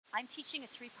I'm teaching a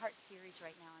 3-part series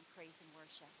right now on praise and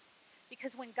worship.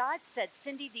 Because when God said,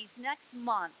 Cindy, these next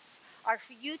months are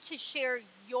for you to share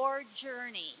your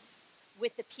journey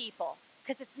with the people,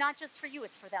 because it's not just for you,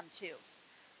 it's for them too.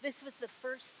 This was the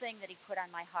first thing that he put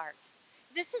on my heart.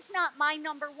 This is not my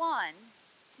number one,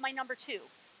 it's my number two.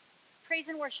 Praise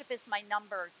and worship is my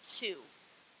number two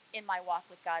in my walk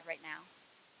with God right now.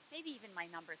 Maybe even my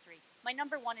number three. My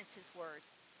number one is his word.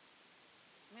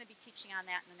 I'm going to be teaching on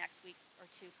that in the next week or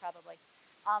two probably.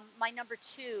 My number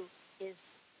two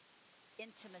is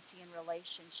intimacy and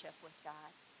relationship with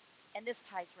God. And this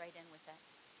ties right in with it.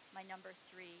 My number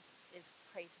three is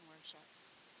praise and worship.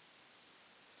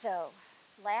 So,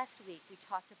 last week we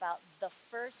talked about the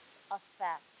first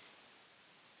effect,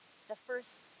 the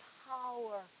first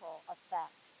powerful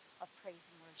effect of praise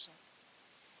and worship.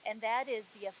 And that is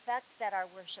the effect that our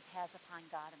worship has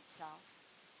upon God himself.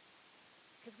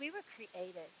 Because we were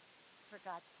created for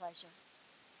God's pleasure.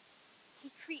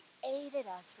 He created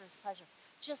us for his pleasure.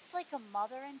 Just like a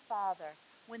mother and father,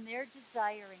 when they're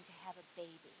desiring to have a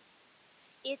baby,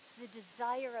 it's the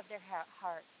desire of their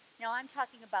heart. Now, I'm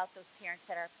talking about those parents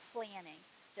that are planning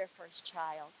their first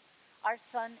child. Our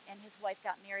son and his wife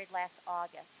got married last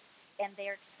August, and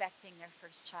they're expecting their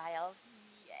first child.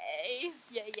 Yay,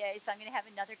 yay, yay. So I'm going to have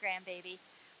another grandbaby.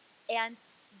 And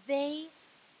they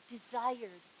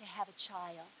desired to have a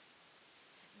child.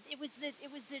 It was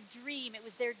the dream. It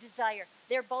was their desire.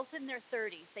 They're both in their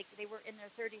 30s. They were in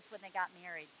their 30s when they got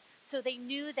married. So they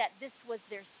knew that this was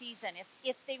their season.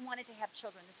 If they wanted to have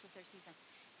children, this was their season.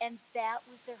 And that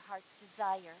was their heart's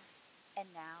desire. And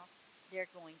now they're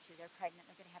pregnant,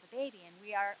 they're going to have a baby, and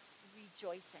we are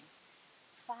rejoicing.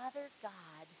 Father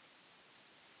God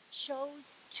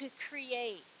chose to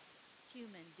create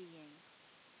human beings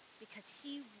because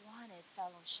he wanted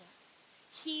fellowship.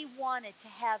 He wanted to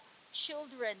have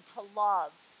children to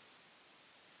love.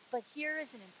 But here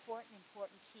is an important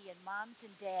key, and moms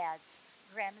and dads,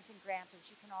 grandmas and grandpas,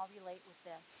 you can all relate with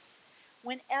this.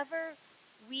 Whenever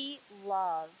we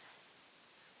love,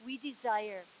 we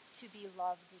desire to be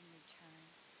loved in return,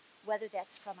 whether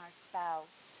that's from our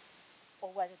spouse or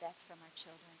whether that's from our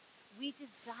children. We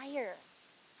desire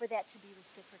for that to be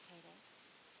reciprocated.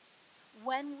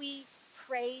 When we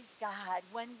praise God,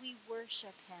 when we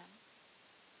worship him,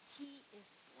 he is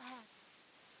blessed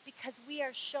because we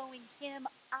are showing him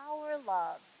our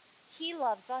love. He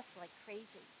loves us like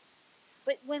crazy.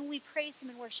 But when we praise him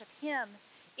and worship him,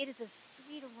 it is a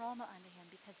sweet aroma unto him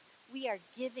because we are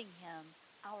giving him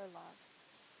our love,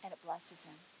 and it blesses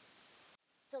him.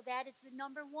 So that is the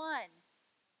number one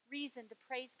reason to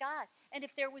praise God. And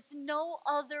if there was no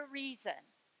other reason,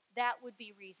 that would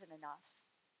be reason enough.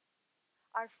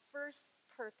 Our first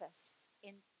purpose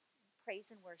in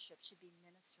praise and worship should be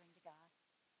ministering to God.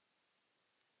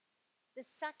 The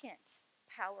second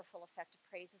powerful effect of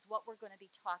praise is what we're going to be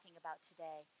talking about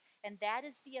today, and that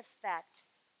is the effect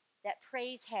that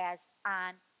praise has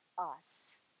on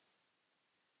us.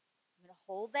 I'm going to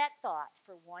hold that thought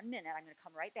for 1 minute. I'm going to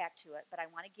come right back to it, but I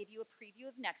want to give you a preview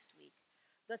of next week.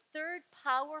 The third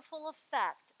powerful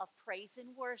effect of praise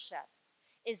and worship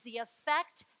is the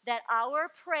effect that our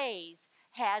praise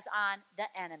has on the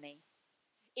enemy.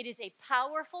 It is a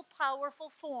powerful,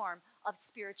 powerful form of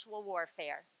spiritual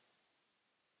warfare.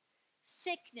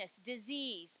 Sickness,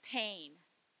 disease, pain,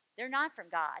 they're not from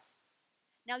God.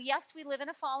 Now, yes, we live in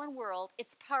a fallen world.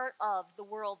 It's part of the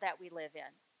world that we live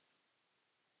in.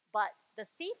 But the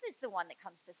thief is the one that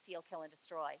comes to steal, kill, and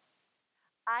destroy.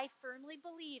 I firmly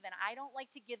believe, and I don't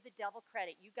like to give the devil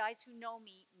credit. You guys who know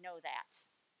me know that.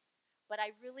 But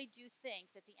I really do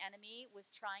think that the enemy was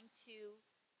trying to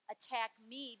attack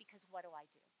me because what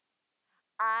do?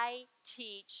 I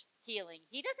teach healing.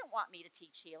 He doesn't want me to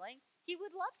teach healing. He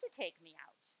would love to take me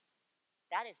out.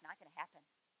 That is not going to happen.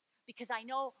 Because I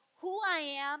know who I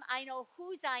am, I know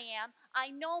whose I am, I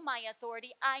know my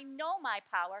authority, I know my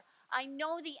power, I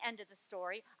know the end of the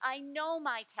story, I know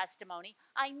my testimony,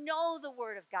 I know the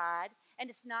word of God, and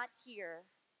it's not here,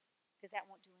 because that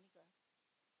won't do any good. It's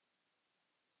here.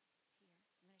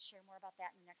 I'm going to share more about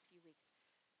that in the next few weeks.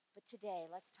 But today,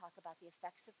 let's talk about the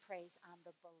effects of praise on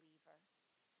the believer.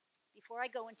 Before I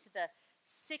go into the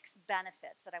 6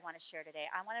 benefits that I want to share today,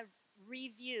 I want to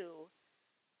review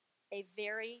a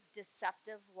very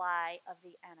deceptive lie of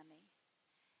the enemy.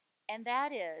 And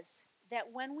that is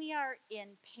that when we are in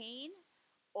pain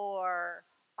or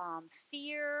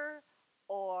fear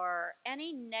or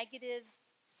any negative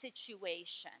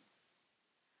situation,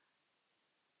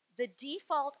 the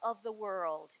default of the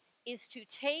world is to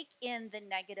take in the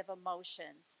negative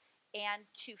emotions and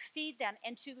to feed them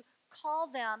and to call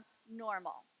them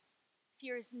normal.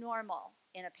 Fear is normal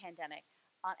in a pandemic.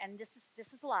 and this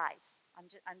is lies.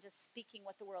 I'm just speaking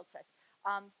what the world says.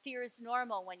 Fear is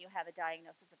normal when you have a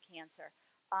diagnosis of cancer.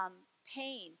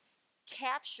 Pain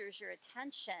captures your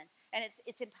attention, and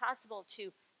it's impossible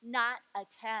to not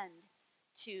attend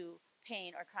to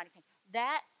pain or chronic pain.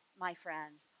 That, my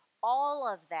friends, all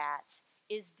of that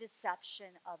is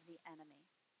deception of the enemy.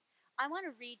 I want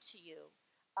to read to you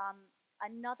um,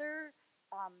 another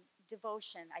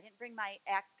devotion. I didn't bring my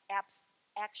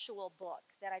actual book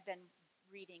that I've been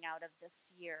reading out of this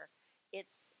year.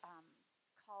 It's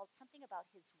called something about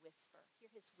his whisper. Hear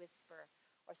his whisper,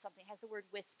 or something. It has the word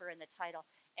whisper in the title.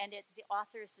 And the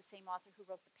author is the same author who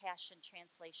wrote the Passion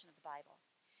Translation of the Bible.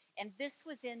 And this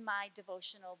was in my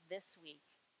devotional this week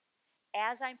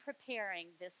as I'm preparing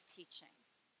this teaching.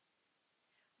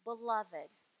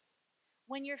 Beloved,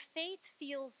 when your faith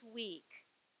feels weak,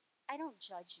 I don't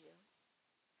judge you,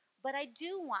 but I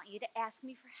do want you to ask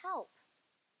me for help.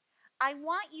 I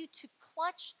want you to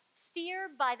clutch fear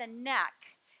by the neck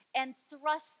and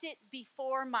thrust it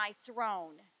before my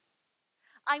throne.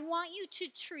 I want you to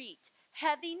treat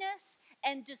heaviness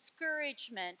and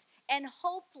discouragement and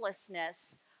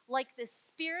hopelessness like the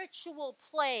spiritual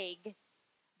plague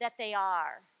that they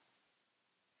are.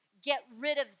 Get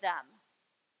rid of them.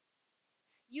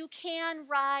 You can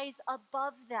rise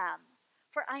above them,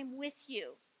 for I'm with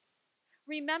you.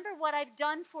 Remember what I've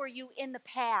done for you in the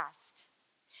past,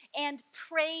 and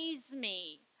praise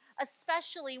me,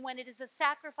 especially when it is a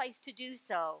sacrifice to do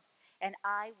so, and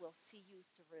I will see you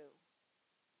through.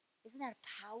 Isn't that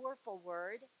a powerful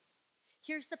word?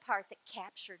 Here's the part that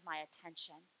captured my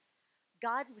attention.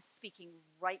 God was speaking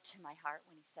right to my heart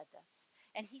when he said this.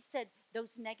 And he said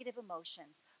those negative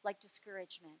emotions, like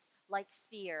discouragement, like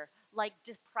fear, like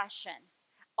depression,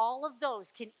 all of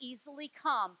those can easily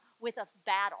come with a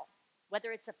battle,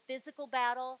 whether it's a physical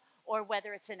battle or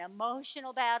whether it's an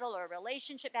emotional battle or a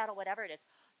relationship battle, whatever it is.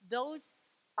 Those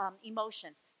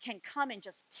emotions can come and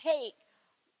just take,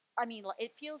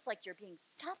 it feels like you're being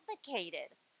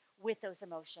suffocated with those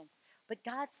emotions. But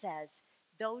God says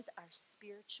those are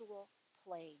spiritual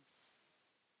plagues.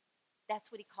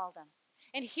 That's what he called them.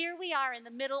 And here we are in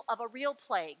the middle of a real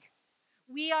plague.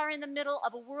 We are in the middle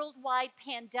of a worldwide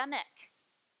pandemic.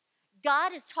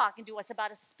 God is talking to us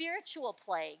about a spiritual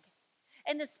plague.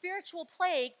 And the spiritual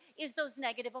plague is those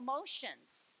negative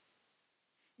emotions.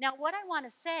 Now, what I want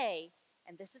to say,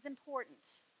 and this is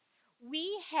important,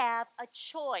 we have a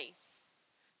choice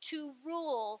to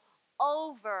rule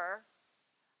over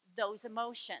those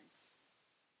emotions.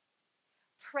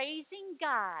 Praising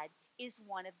God is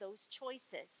one of those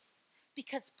choices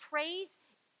because praise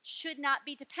should not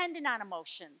be dependent on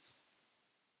emotions.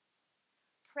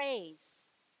 Praise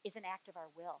is an act of our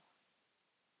will.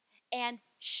 And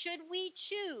should we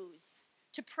choose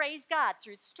to praise God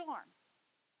through the storm,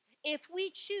 if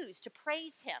we choose to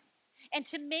praise him and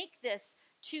to make this,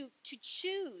 to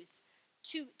choose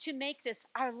to make this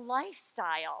our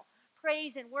lifestyle,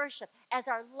 praise and worship as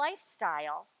our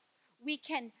lifestyle, we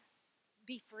can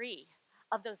be free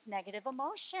of those negative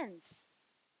emotions.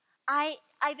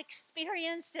 I've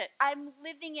experienced it. I'm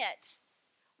living it.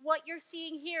 What you're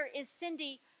seeing here is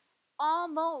Cindy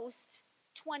almost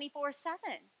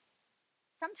 24/7.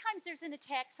 Sometimes there's an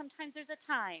attack, sometimes there's a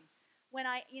time when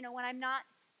I'm not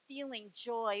feeling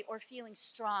joy or feeling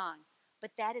strong,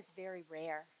 but that is very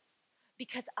rare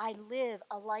because I live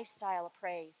a lifestyle of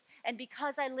praise. And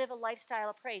because I live a lifestyle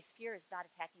of praise, fear is not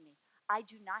attacking me. I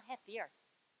do not have fear.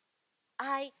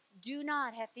 I do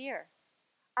not have fear.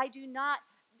 I do not,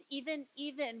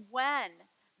 even when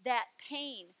that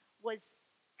pain was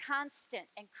constant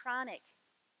and chronic,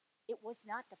 it was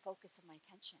not the focus of my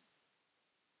attention.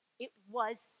 It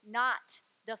was not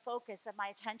the focus of my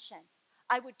attention.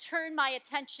 I would turn my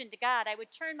attention to God. I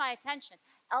would turn my attention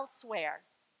elsewhere.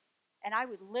 And I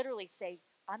would literally say,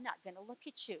 I'm not going to look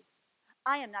at you.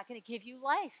 I am not going to give you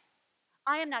life.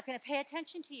 I am not going to pay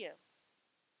attention to you.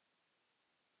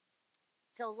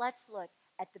 So let's look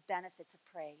at the benefits of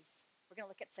praise. We're going to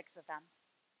look at 6 of them.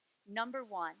 Number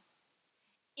 1,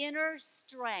 inner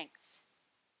strength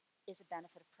is a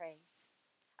benefit of praise.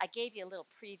 I gave you a little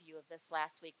preview of this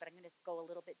last week, but I'm going to go a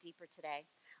little bit deeper today.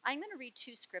 I'm going to read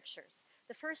 2 scriptures.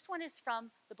 The first one is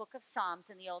from the book of Psalms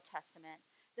in the Old Testament.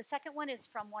 The second one is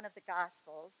from one of the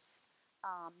Gospels,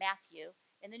 Matthew,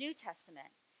 in the New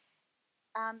Testament.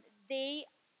 They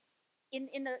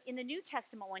in the New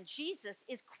Testament one, Jesus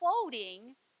is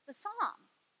quoting the Psalm.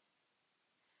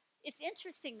 It's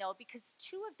interesting though, because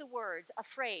 2 of the words, a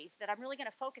phrase that I'm really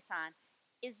going to focus on,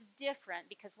 is different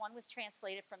because one was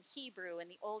translated from Hebrew in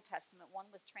the Old Testament, one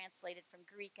was translated from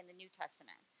Greek in the New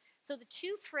Testament. So the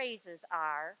 2 phrases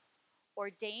are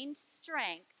ordained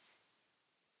strength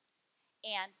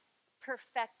and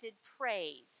perfected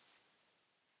praise.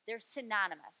 They're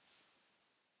synonymous.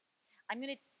 I'm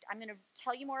going to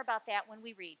tell you more about that when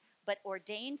we read. But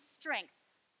ordained strength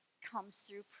comes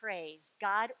through praise.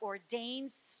 God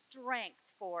ordains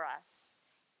strength for us.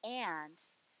 And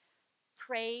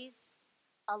praise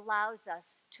allows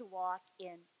us to walk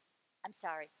in,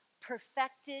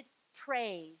 perfected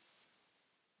praise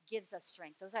gives us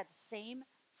strength. Those are the same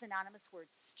synonymous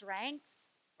words: strength,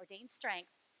 ordained strength,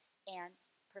 and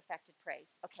perfected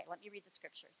praise. Okay, let me read the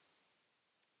scriptures.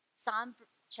 Psalm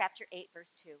chapter 8,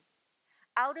 verse 2.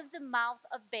 Out of the mouth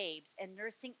of babes and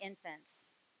nursing infants,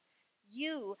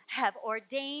 you have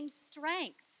ordained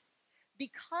strength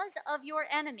because of your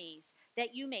enemies,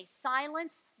 that you may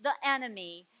silence the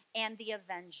enemy and the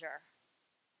avenger.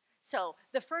 So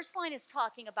the first line is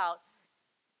talking about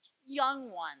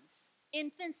young ones,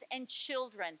 infants and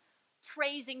children,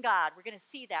 praising God. We're going to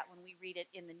see that when we read it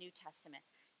in the New Testament.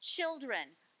 Children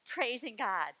praising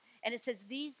God. And it says,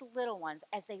 these little ones,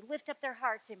 as they lift up their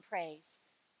hearts in praise,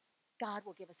 God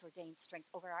will give us ordained strength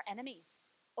over our enemies,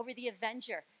 over the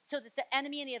avenger, so that the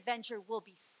enemy and the avenger will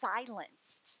be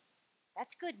silenced.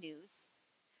 That's good news.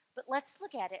 But let's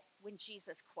look at it when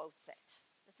Jesus quotes it.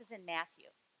 This is in Matthew.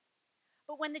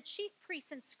 But when the chief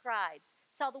priests and scribes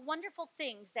saw the wonderful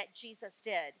things that Jesus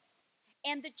did,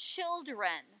 and the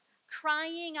children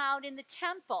crying out in the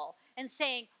temple and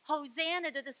saying,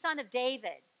 Hosanna to the Son of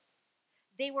David,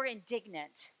 they were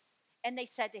indignant. And they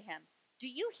said to him, do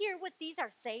you hear what these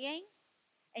are saying?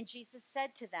 And Jesus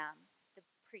said to them, the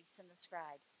priests and the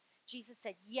scribes, Jesus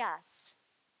said, yes.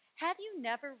 Have you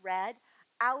never read,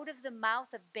 out of the mouth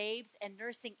of babes and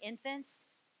nursing infants,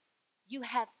 you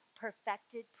have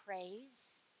perfected praise?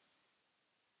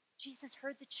 Jesus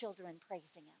heard the children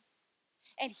praising him.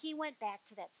 And he went back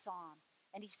to that psalm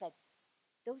and he said,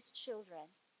 those children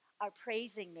are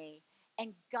praising me,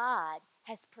 and God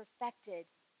has perfected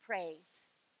praise.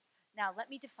 Now, let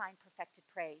me define perfected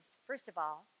praise. First of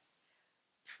all,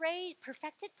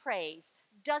 perfected praise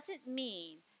doesn't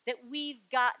mean that we've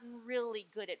gotten really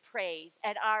good at praise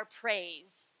and our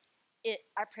praise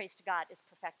to God is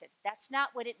perfected. That's not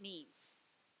what it means.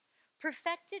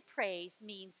 Perfected praise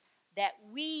means that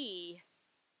we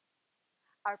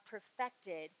are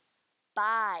perfected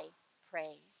by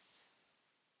praise.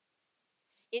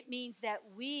 It means that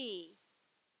we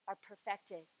are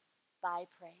perfected by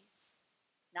praise.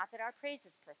 Not that our praise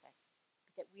is perfect,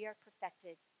 but that we are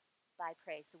perfected by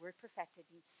praise. The word perfected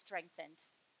means strengthened.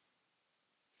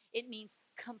 It means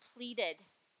completed.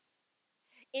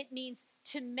 It means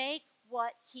to make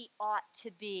what he ought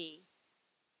to be.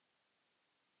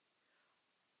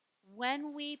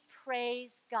 When we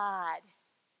praise God,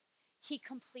 he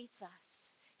completes us.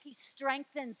 He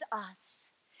strengthens us.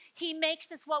 He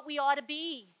makes us what we ought to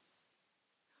be.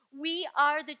 We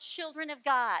are the children of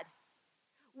God.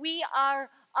 We are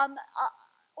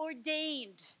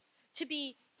ordained to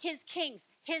be his kings,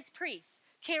 his priests,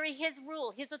 carry his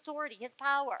rule, his authority, his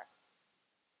power.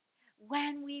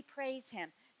 When we praise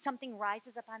him, something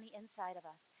rises up on the inside of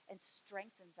us and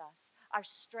strengthens us. Our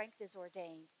strength is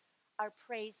ordained. Our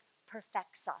praise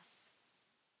perfects us.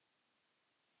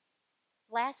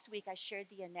 Last week, I shared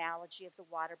the analogy of the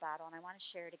water bottle, and I want to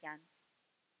share it again.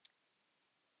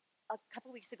 A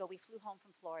couple weeks ago, we flew home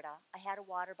from Florida. I had a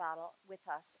water bottle with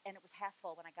us, and it was half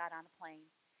full when I got on the plane.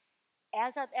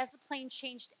 As the plane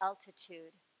changed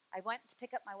altitude, I went to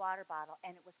pick up my water bottle,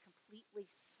 and it was completely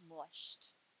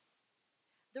smushed.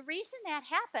 The reason that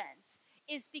happens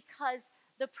is because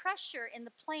the pressure in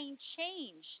the plane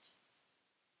changed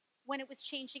when it was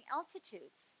changing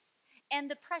altitudes. And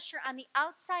the pressure on the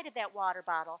outside of that water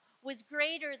bottle was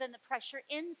greater than the pressure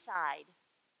inside,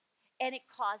 and it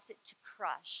caused it to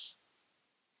crush.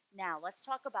 Now, let's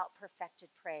talk about perfected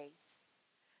praise.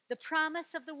 The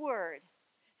promise of the word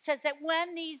says that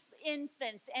when these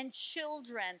infants and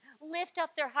children lift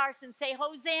up their hearts and say,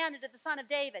 Hosanna to the Son of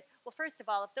David, well, first of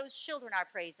all, if those children are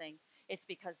praising, it's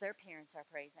because their parents are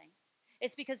praising.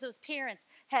 It's because those parents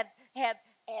have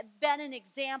been an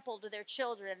example to their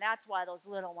children, and that's why those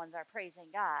little ones are praising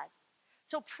God.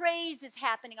 So praise is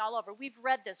happening all over. We've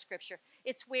read this scripture.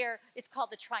 It's called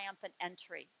the triumphal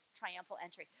entry,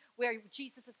 where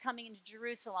Jesus is coming into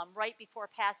Jerusalem right before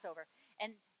Passover,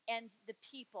 and the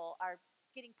people are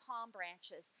getting palm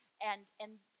branches and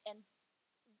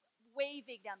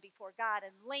waving them before God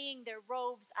and laying their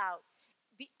robes out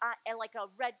like a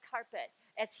red carpet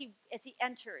as he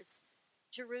enters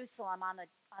Jerusalem on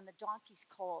the donkey's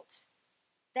colt.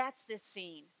 That's this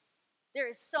scene. There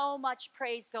is so much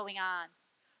praise going on.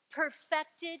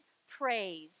 Perfected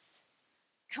praise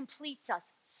completes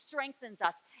us, strengthens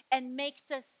us, and makes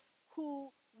us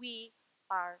who we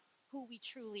are who we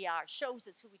truly are, shows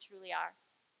us who we truly are.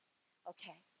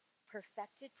 Okay,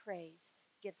 perfected praise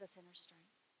gives us inner strength.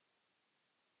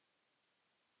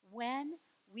 When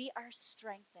we are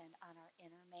strengthened on our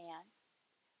inner man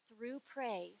through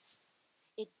praise,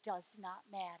 it does not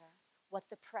matter what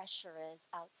the pressure is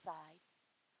outside.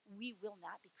 We will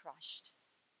not be crushed.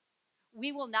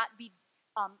 We will not be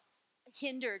um,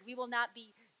 hindered. We will not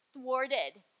be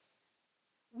thwarted.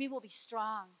 We will be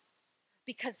strong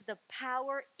because the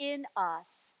power in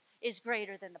us is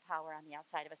greater than the power on the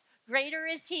outside of us. Greater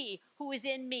is He who is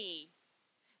in me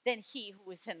than he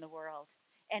who is in the world.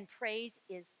 And praise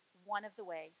is one of the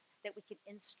ways that we can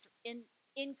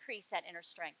increase that inner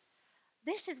strength.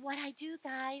 This is what I do,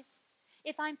 guys.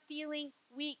 If I'm feeling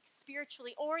weak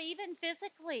spiritually or even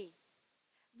physically,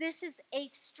 this is a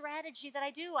strategy that I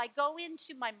do. I go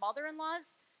into my mother in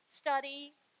law's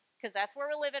study, because that's where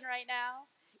we're living right now.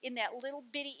 In that little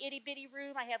bitty, itty bitty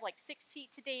room, I have like 6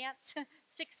 feet to dance,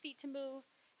 6 feet to move,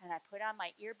 and I put on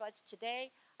my earbuds.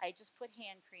 Today, I just put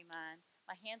hand cream on.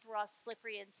 My hands were all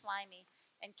slippery and slimy.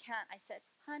 And Kent, I said,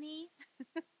 honey,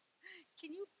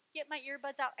 can you get my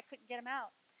earbuds out? I couldn't get them out.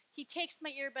 He takes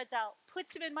my earbuds out,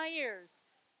 puts them in my ears.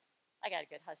 I got a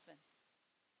good husband.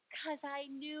 Because I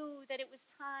knew that it was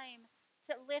time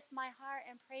to lift my heart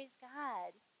and praise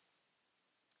God.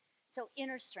 So,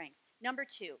 inner strength. Number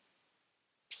 2,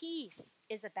 peace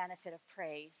is a benefit of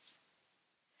praise.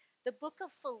 The book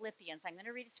of Philippians, I'm going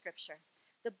to read a scripture.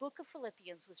 The book of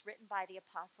Philippians was written by the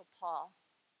Apostle Paul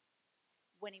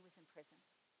when he was in prison.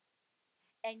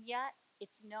 And yet,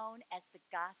 it's known as the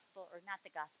gospel, or not the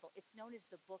gospel, it's known as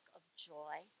the book of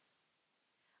joy.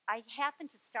 I happened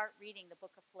to start reading the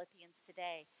book of Philippians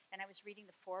today, and I was reading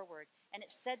the foreword, and it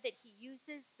said that he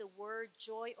uses the word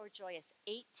joy or joyous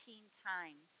 18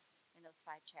 times in those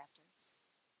 5 chapters.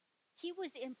 He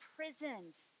was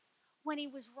imprisoned when he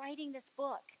was writing this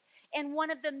book, and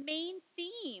one of the main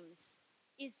themes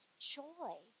is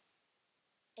joy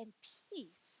and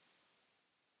peace.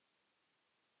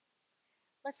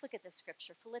 Let's look at this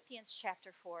scripture, Philippians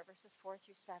chapter 4, verses 4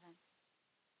 through 7.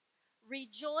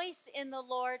 Rejoice in the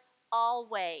Lord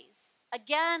always.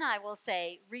 Again, I will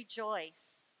say,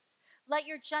 rejoice. Let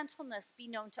your gentleness be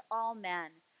known to all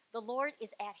men. The Lord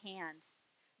is at hand.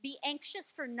 Be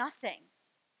anxious for nothing,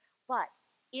 but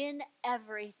in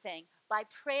everything, by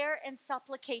prayer and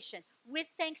supplication, with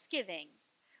thanksgiving,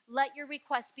 let your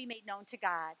requests be made known to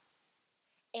God.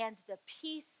 And the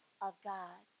peace of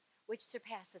God, which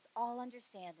surpasses all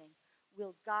understanding,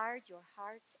 will guard your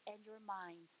hearts and your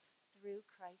minds through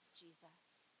Christ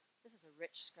Jesus. This is a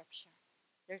rich scripture.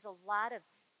 There's a lot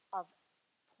of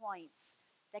points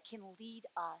that can lead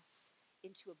us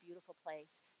into a beautiful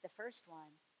place. The first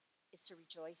one is to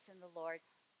rejoice in the Lord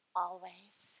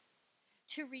always.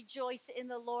 To rejoice in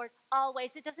the Lord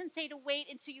always. It doesn't say to wait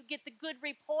until you get the good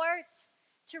report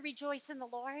to rejoice in the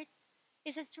Lord.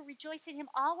 It says to rejoice in Him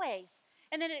always.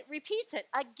 And then it repeats it.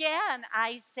 Again,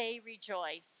 I say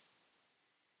rejoice.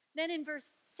 Then in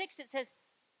verse 6, it says,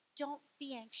 don't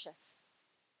be anxious.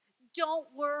 Don't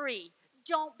worry.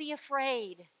 Don't be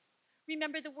afraid.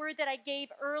 Remember the word that I gave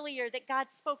earlier that God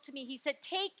spoke to me. He said,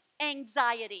 take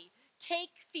anxiety, take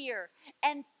fear,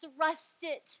 and thrust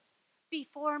it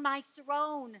before my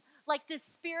throne, like this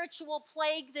spiritual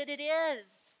plague that it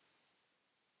is.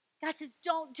 God says,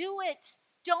 don't do it.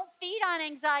 Don't feed on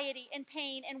anxiety and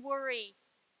pain and worry.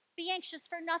 Be anxious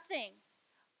for nothing.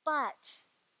 But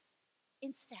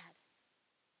instead,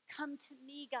 come to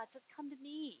me, God says, come to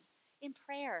me in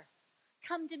prayer.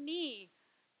 Come to me.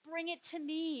 Bring it to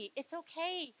me. It's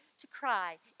okay to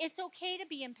cry. It's okay to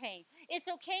be in pain. It's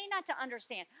okay not to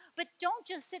understand. But don't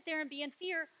just sit there and be in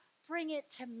fear. Bring it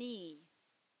to me.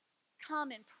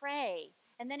 Come and pray.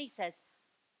 And then he says,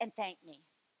 and thank me.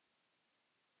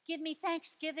 Give me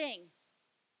thanksgiving.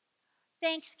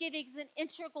 Thanksgiving is an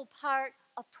integral part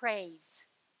of praise.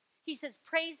 He says,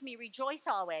 praise me, rejoice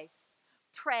always.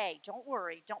 Pray, don't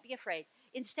worry, don't be afraid.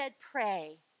 Instead,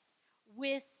 pray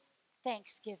with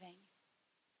thanksgiving,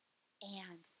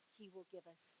 and He will give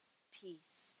us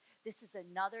peace. This is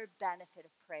another benefit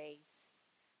of praise.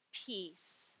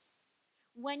 Peace.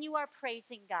 When you are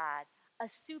praising God, a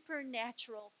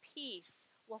supernatural peace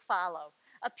will follow,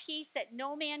 a peace that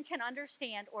no man can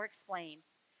understand or explain.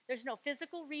 There's no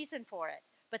physical reason for it,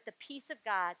 but the peace of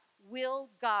God will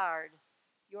guard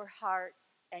your heart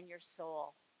and your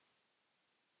soul.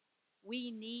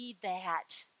 We need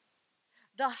that.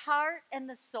 The heart and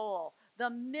the soul,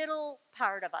 the middle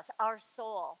part of us, our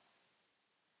soul,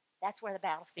 that's where the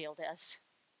battlefield is.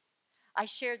 I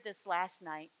shared this last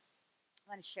night.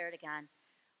 I want to share it again.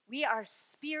 We are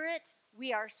spirit,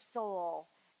 we are soul,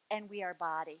 and we are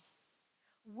body.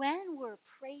 When we're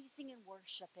praising and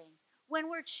worshiping, when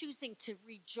we're choosing to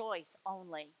rejoice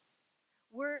only,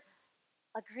 we're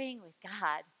agreeing with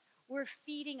God. We're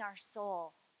feeding our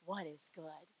soul what is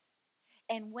good.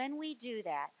 And when we do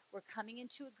that, we're coming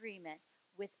into agreement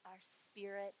with our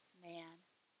spirit man,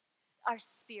 our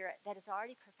spirit that is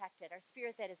already perfected, our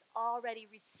spirit that has already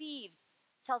received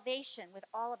salvation with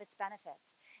all of its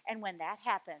benefits. And when that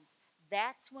happens,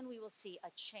 that's when we will see a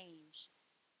change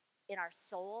in our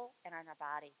soul and in our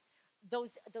body.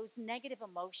 Those negative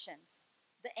emotions,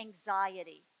 the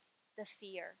anxiety, the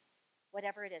fear,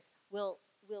 whatever it is, will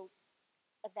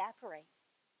evaporate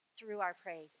through our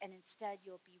praise, and instead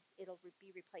it'll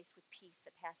be replaced with peace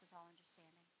that passes all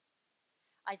understanding.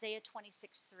 Isaiah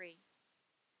 26:3.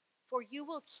 For you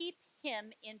will keep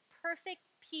him in perfect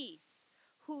peace,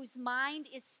 whose mind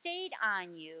is stayed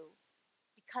on you,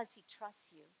 because he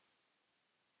trusts you.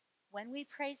 When we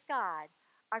praise God,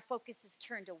 our focus is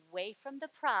turned away from the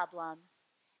problem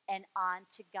and on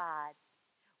to God.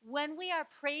 When we are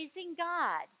praising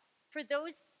God for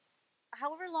those,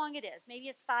 however long it is, maybe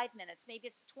it's 5 minutes, maybe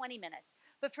it's 20 minutes,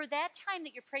 but for that time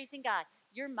that you're praising God,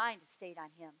 your mind is stayed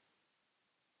on him.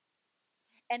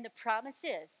 And the promise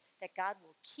is that God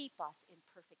will keep us in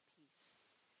perfect peace.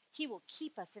 He will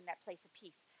keep us in that place of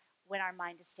peace when our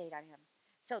mind is stayed on him.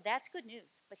 So that's good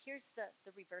news. But here's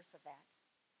the reverse of that.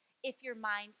 If your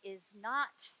mind is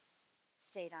not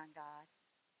stayed on God,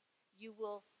 you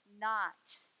will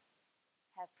not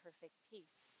have perfect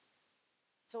peace.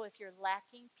 So if you're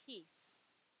lacking peace,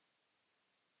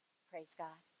 praise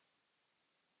God.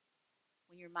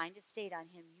 When your mind is stayed on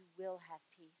him, you will have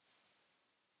peace.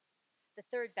 The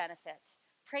third benefit,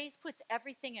 praise puts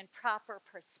everything in proper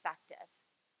perspective.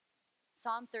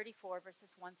 Psalm 34,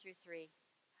 verses 1 through 3.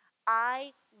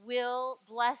 I will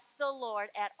bless the Lord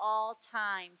at all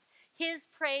times. His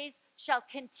praise shall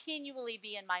continually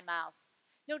be in my mouth.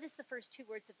 Notice the first two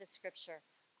words of the scripture.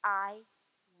 I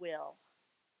will.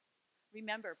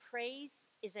 Remember, praise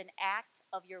is an act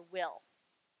of your will.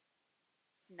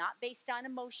 It's not based on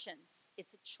emotions,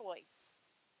 it's a choice.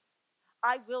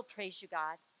 I will praise you,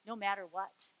 God, no matter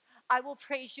what. I will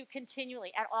praise you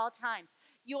continually at all times.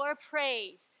 Your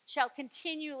praise shall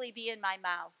continually be in my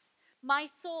mouth. My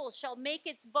soul shall make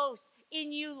its boast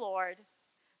in you, Lord.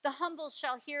 The humble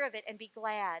shall hear of it and be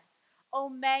glad. Oh,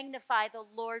 magnify the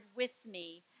Lord with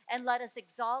me, and let us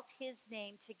exalt his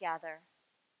name together.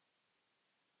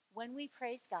 When we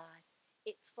praise God,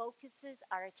 it focuses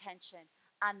our attention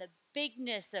on the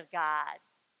bigness of God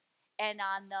and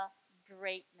on the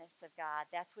greatness of God.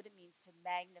 That's what it means to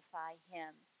magnify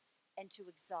him and to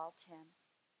exalt him.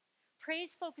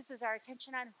 Praise focuses our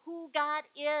attention on who God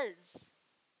is.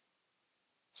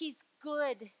 He's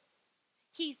good.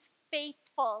 He's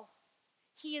faithful.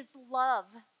 He is love.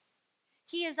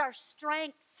 He is our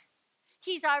strength.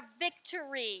 He's our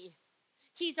victory.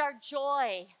 He's our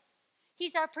joy.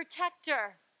 He's our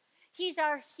protector. He's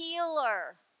our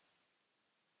healer.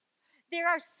 There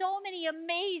are so many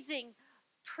amazing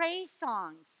praise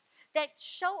songs that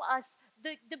show us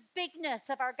the bigness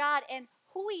of our God and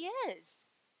who he is.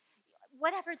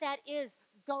 Whatever that is,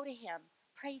 go to him,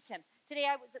 praise him. Today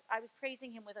I was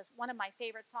praising him with one of my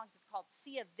favorite songs. It's called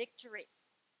Sea of Victory.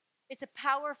 It's a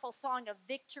powerful song of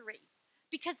victory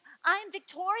because I'm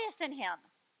victorious in him.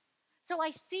 So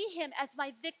I see him as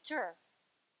my victor.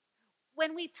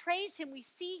 When we praise him, we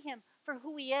see him for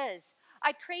who he is.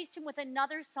 I praised him with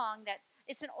another song that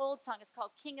it's an old song. It's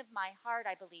called King of My Heart,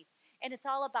 I believe. And it's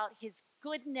all about his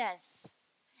goodness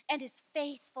and his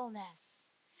faithfulness.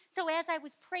 So as I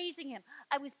was praising him,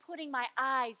 I was putting my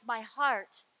eyes, my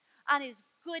heart on his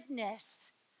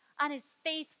goodness, on his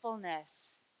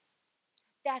faithfulness.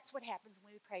 That's what happens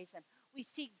when we praise him. We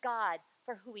see God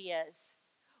for who he is.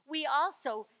 We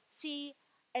also see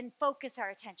and focus our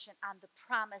attention on the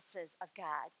promises of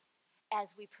God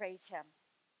as we praise him.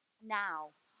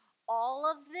 Now, all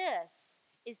of this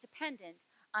is dependent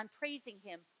on praising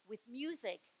him with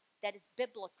music that is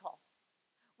biblical,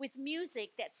 with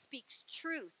music that speaks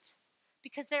truth.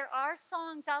 Because there are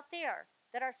songs out there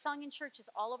that are sung in churches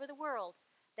all over the world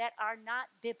that are not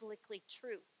biblically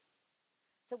true.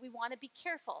 So we want to be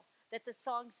careful that the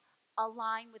songs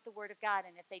align with the Word of God.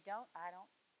 And if they don't,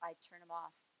 I turn them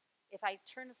off. If I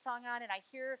turn a song on and I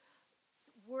hear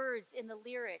words in the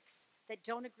lyrics that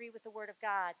don't agree with the Word of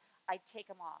God, I take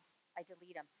them off. I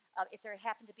delete them. If they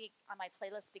happen to be on my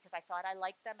playlist because I thought I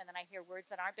liked them and then I hear words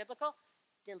that aren't biblical,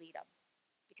 delete them.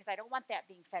 Because I don't want that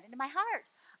being fed into my heart.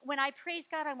 When I praise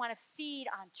God, I want to feed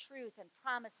on truth and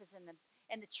promises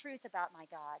and the truth about my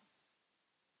God.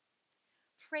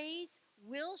 Praise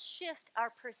will shift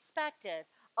our perspective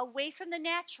away from the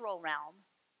natural realm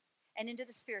and into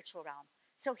the spiritual realm.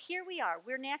 So here we are.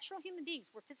 We're natural human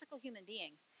beings. We're physical human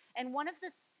beings. And one of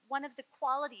the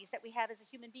qualities that we have as a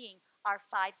human being are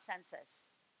five senses.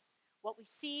 What we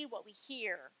see, what we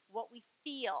hear, what we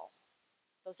feel.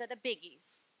 Those are the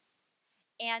biggies.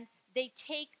 And they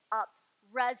take up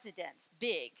residence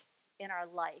big in our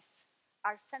life,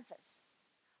 our senses.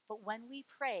 But when we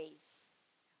praise,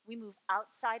 we move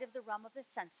outside of the realm of the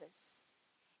senses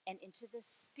and into the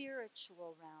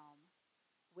spiritual realm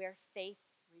where faith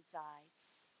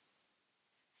resides.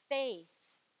 Faith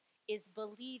is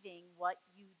believing what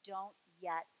you don't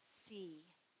yet see.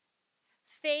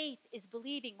 Faith is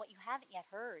believing what you haven't yet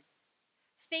heard.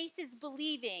 Faith is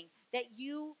believing that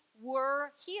you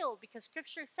were healed because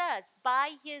scripture says,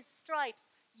 by his stripes,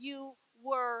 you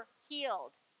were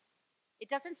healed. It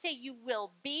doesn't say you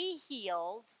will be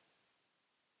healed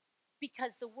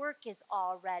because the work is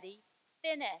already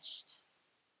finished.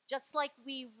 Just like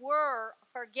we were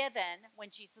forgiven when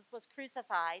Jesus was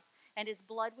crucified and his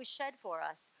blood was shed for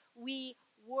us, we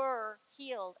were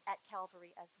healed at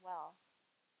Calvary as well.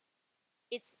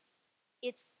 It's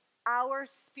it's our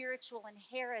spiritual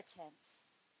inheritance.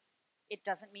 It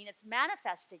doesn't mean it's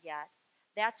manifested yet.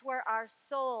 That's where our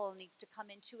soul needs to come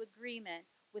into agreement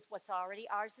with what's already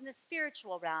ours in the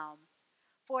spiritual realm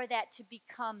for that to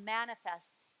become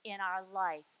manifest in our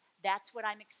life. That's what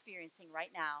I'm experiencing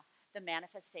right now, the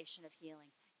manifestation of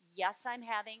healing. Yes, I'm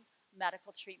having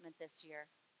medical treatment this year,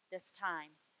 this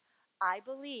time. I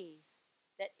believe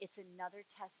that it's another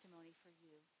testimony for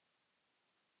you.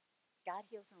 God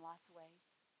heals in lots of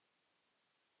ways.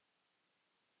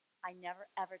 I never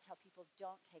ever tell people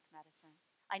don't take medicine.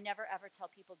 I never ever tell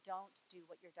people don't do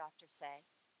what your doctors say.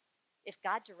 If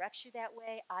God directs you that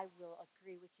way, I will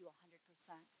agree with you 100%.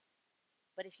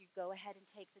 But if you go ahead and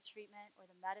take the treatment or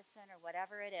the medicine or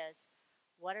whatever it is,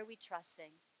 what are we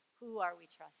trusting? Who are we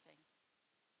trusting?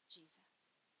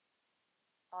 Jesus.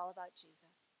 All about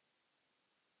Jesus.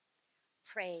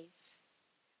 Praise.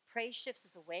 Praise shifts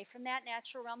us away from that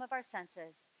natural realm of our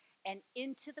senses and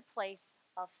into the place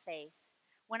of faith.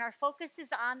 When our focus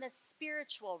is on the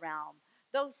spiritual realm,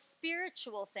 those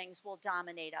spiritual things will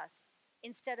dominate us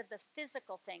instead of the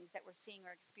physical things that we're seeing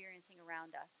or experiencing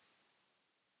around us.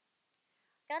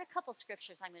 Got a couple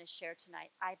scriptures I'm going to share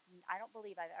tonight. I don't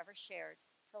believe I've ever shared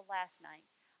till last night.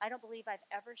 I don't believe I've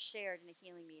ever shared in a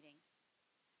healing meeting.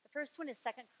 The first one is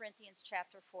 2 Corinthians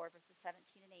chapter 4, verses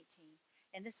 17 and 18.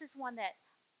 And this is one that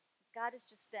God has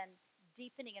just been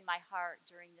deepening in my heart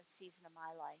during this season of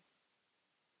my life.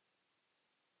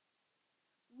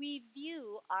 We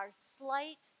view our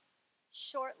slight,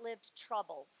 short lived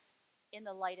troubles in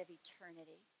the light of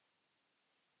eternity.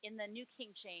 In the New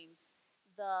King James,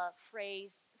 the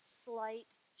phrase slight,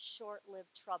 short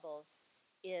lived troubles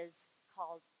is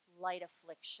called light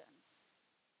afflictions.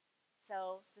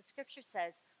 So the scripture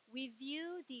says, we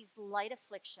view these light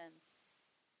afflictions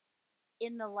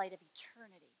in the light of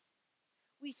eternity.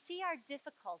 We see our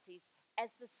difficulties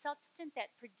as the substance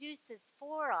that produces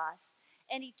for us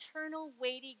an eternal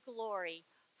weighty glory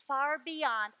far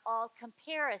beyond all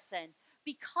comparison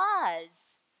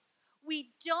because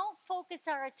we don't focus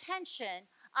our attention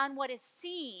on what is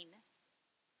seen,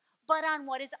 but on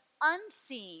what is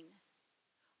unseen.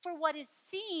 For what is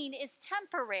seen is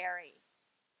temporary,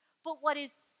 but what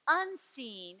is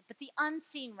unseen, but the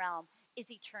unseen realm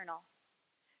is eternal.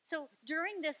 So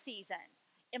during this season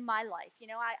in my life,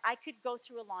 I could go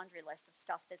through a laundry list of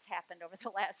stuff that's happened over the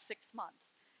last 6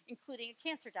 months, including a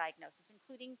cancer diagnosis,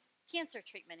 including cancer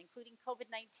treatment, including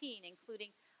COVID-19, including,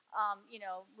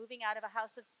 moving out of a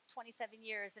house of 27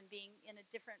 years and being in a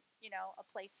different, a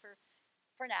place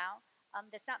for now.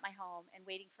 That's not my home and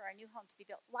waiting for our new home to be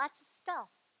built. Lots of stuff,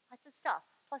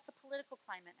 plus the political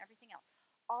climate and everything else,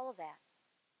 all of that.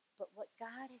 But what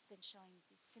God has been showing me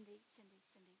is Cindy,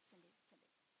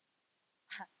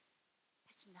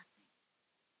 that's nothing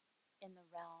in the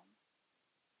realm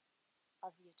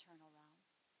of the eternal realm.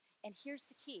 And here's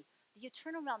the key. The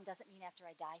eternal realm doesn't mean after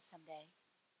I die someday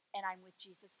and I'm with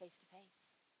Jesus face to face.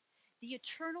 The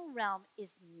eternal realm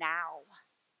is now.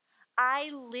 I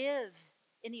live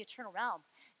in the eternal realm.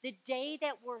 The day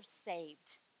that we're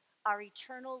saved, our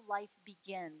eternal life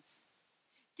begins.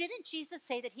 Didn't Jesus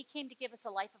say that he came to give us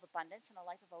a life of abundance and a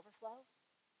life of overflow?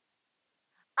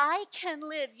 I can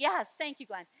live. Yes, thank you,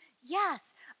 Glenn.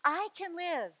 Yes, I can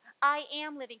live. I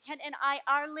am living. Ken and I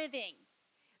are living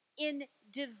in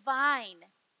divine,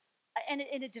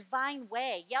 in a divine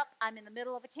way. Yep, I'm in the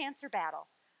middle of a cancer battle,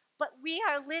 but we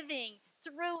are living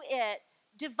through it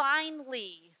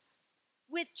divinely,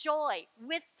 with joy,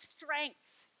 with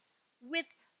strength, with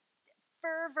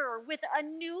fervor, with a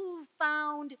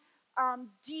newfound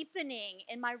deepening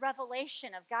in my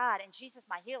revelation of God and Jesus,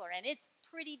 my healer. And it's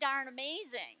pretty darn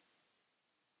amazing.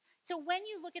 So when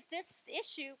you look at this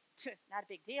issue, not a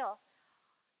big deal,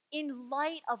 in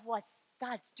light of what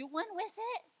God's doing with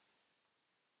it,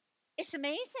 it's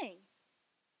amazing.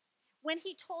 When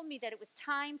he told me that it was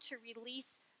time to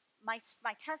release my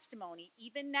testimony,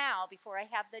 even now, before I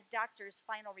have the doctor's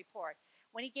final report,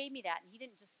 when he gave me that, and he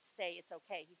didn't just say it's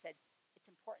okay, he said, it's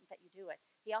important that you do it.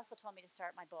 He also told me to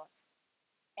start my book,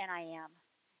 and I am.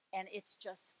 And it's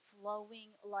just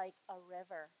flowing like a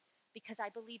river. Because I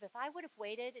believe if I would have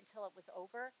waited until it was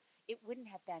over, it wouldn't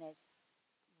have been as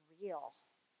real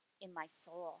in my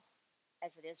soul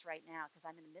as it is right now, because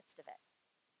I'm in the midst of it.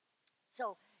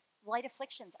 So, light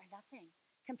afflictions are nothing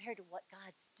compared to what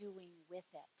God's doing with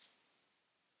it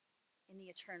in the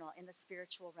eternal, in the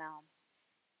spiritual realm.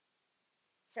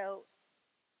 So,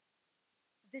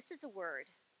 this is a word.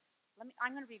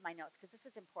 I'm going to read my notes because this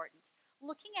is important.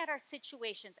 Looking at our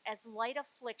situations as light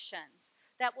afflictions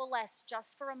that will last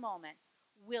just for a moment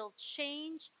will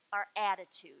change our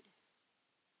attitude.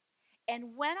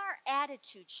 And when our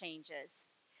attitude changes,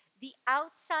 the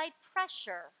outside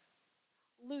pressure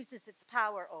loses its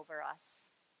power over us.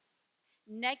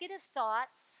 Negative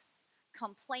thoughts,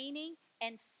 complaining,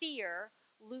 and fear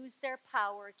lose their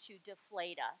power to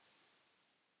deflate us.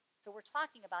 So we're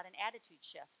talking about an attitude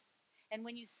shift. And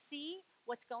when you see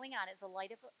what's going on as a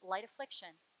light affliction,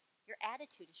 your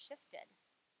attitude is shifted.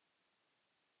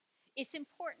 It's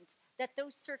important that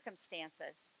those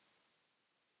circumstances,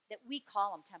 that we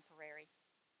call them temporary,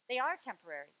 they are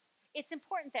temporary. It's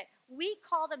important that we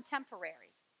call them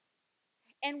temporary.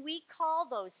 And we call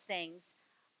those things,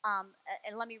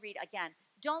 and let me read again.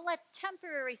 Don't let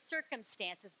temporary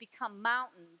circumstances become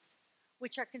mountains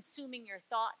which are consuming your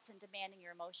thoughts and demanding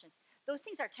your emotions. Those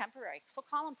things are temporary, so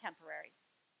call them temporary.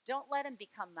 Don't let them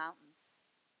become mountains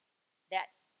that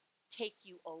take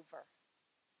you over.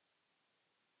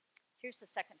 Here's the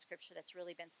second scripture that's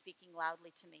really been speaking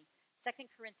loudly to me. 2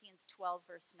 Corinthians 12,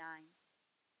 verse 9.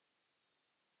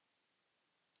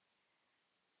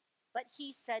 But he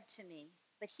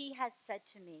has said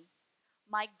to me,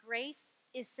 my grace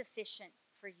is sufficient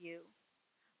for you.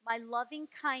 My loving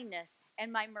kindness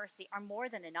and my mercy are more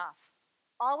than enough,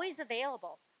 always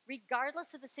available,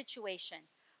 regardless of the situation.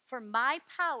 For my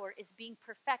power is being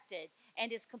perfected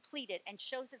and is completed and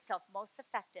shows itself most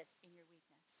effective in your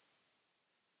weakness.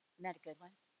 Isn't that a good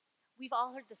one? We've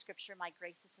all heard the scripture, my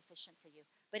grace is sufficient for you.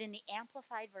 But in the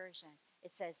Amplified Version,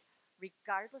 it says,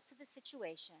 regardless of the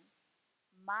situation,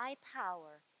 my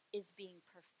power is being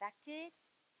perfected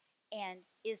and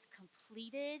is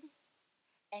completed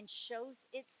and shows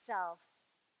itself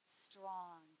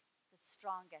strong, the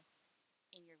strongest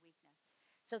in your weakness.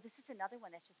 So this is another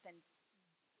one that's just been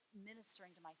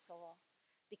ministering to my soul,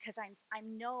 because I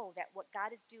know that what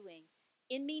God is doing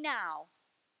in me now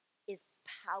is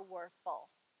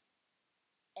powerful.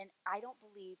 And I don't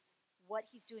believe what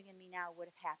he's doing in me now would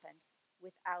have happened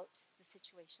without the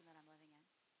situation that I'm living in.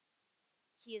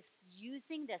 He is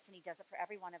using this, and he does it for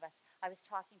every one of us. I was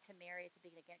talking to Mary at the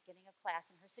beginning of class,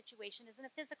 and her situation isn't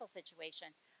a physical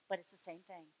situation, but it's the same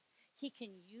thing. He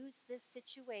can use this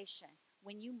situation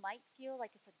when you might feel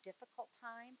like it's a difficult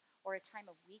time or a time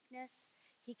of weakness.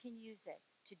 He can use it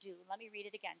to do. Let me read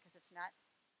it again because it's not.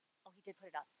 Oh, he did put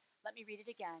it up. Let me read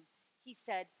it again. He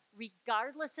said,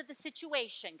 regardless of the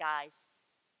situation, guys,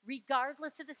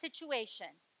 regardless of the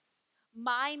situation,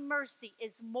 my mercy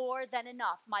is more than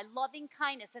enough. My loving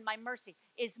kindness and my mercy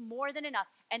is more than enough,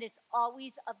 and it's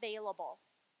always available.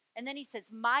 And then he says,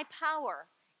 my power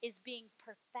is being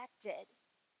perfected,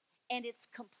 and it's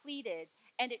completed,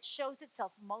 and it shows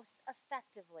itself most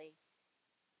effectively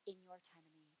in your time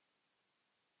of need.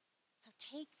 So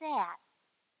take that,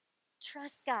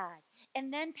 trust God,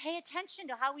 and then pay attention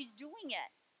to how he's doing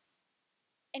it,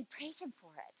 and praise him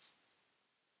for it.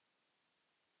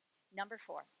 Number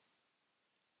 4,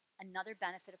 another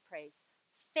benefit of praise.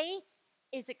 Faith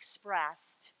is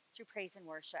expressed through praise and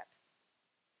worship.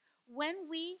 When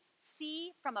we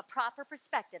see from a proper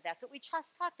perspective, that's what we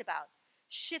just talked about,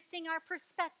 shifting our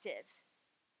perspective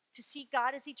to see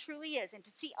God as he truly is and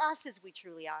to see us as we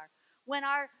truly are. When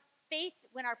our faith,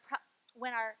 when our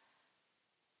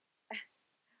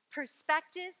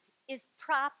perspective is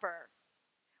proper,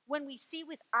 when we see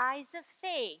with eyes of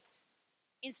faith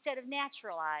instead of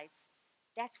natural eyes,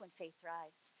 that's when faith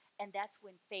thrives. And that's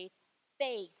when faith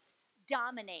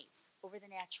dominates over the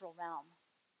natural realm.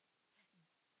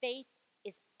 Faith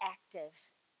is active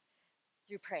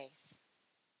through praise.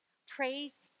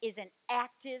 Praise is an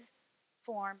active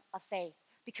form of faith,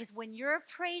 because when you're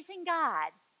praising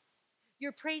God,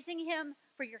 you're praising him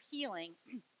for your healing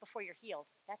before you're healed.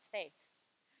 That's faith.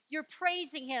 You're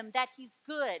praising him that he's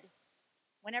good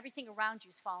when everything around you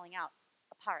is falling out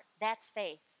apart. That's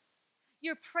faith.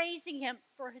 You're praising him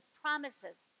for his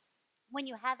promises when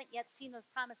you haven't yet seen those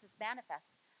promises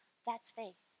manifest. That's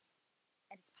faith,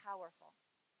 and it's powerful.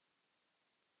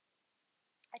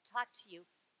 I talked to you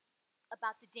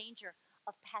about the danger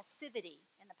of passivity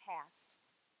in the past.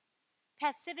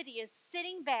 Passivity is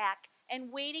sitting back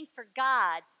and waiting for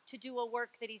God to do a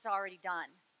work that he's already done.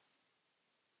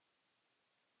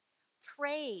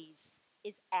 Praise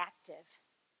is active.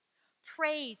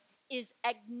 Praise is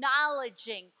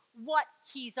acknowledging what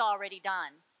he's already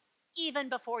done, even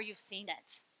before you've seen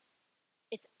it.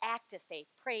 It's active faith.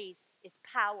 Praise is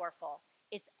powerful.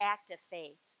 It's active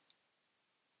faith.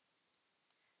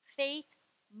 Faith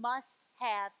must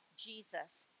have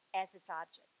Jesus as its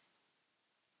object.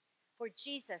 For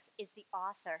Jesus is the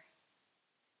author,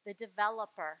 the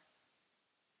developer,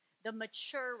 the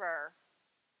maturer,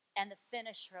 and the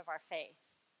finisher of our faith.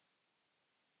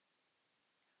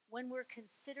 When we're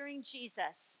considering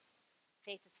Jesus,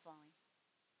 faith is flowing.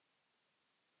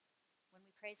 When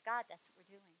we praise God, that's what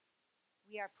we're doing.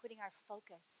 We are putting our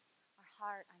focus, our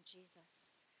heart on Jesus.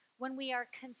 When we are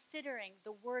considering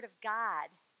the Word of God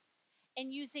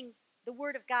and using the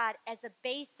Word of God as a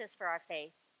basis for our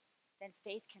faith, then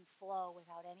faith can flow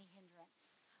without any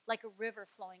hindrance, like a river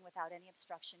flowing without any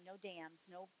obstruction, no dams,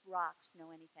 no rocks,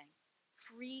 no anything.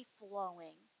 Free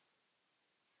flowing.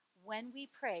 When we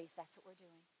praise, that's what we're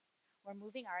doing. We're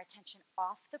moving our attention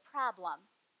off the problem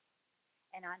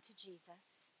and onto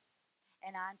Jesus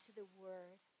and onto the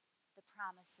Word, the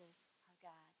promises of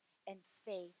God. And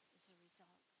faith is the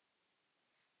result.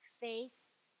 Faith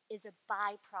is a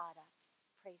byproduct,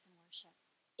 praise and worship.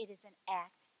 It is an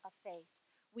act of faith.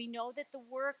 We know that the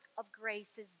work of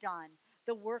grace is done.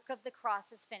 The work of the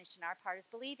cross is finished, and our part is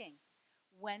believing.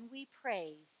 When we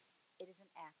praise, it is an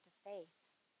act of faith.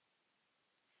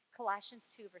 Colossians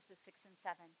 2, verses 6 and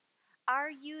 7.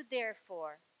 As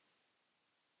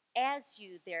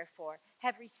you therefore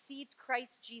have received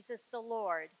Christ Jesus the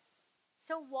Lord,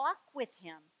 so walk with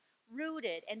him,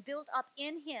 rooted and built up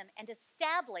in him and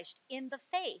established in the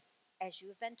faith as you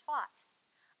have been taught,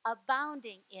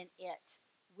 abounding in it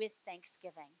with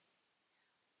thanksgiving.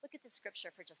 Look at the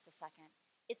scripture for just a second.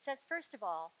 It says, first of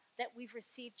all, that we've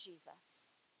received Jesus.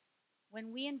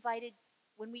 When we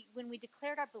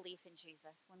declared our belief in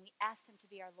Jesus, when we asked him to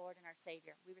be our Lord and our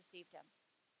Savior, we received him.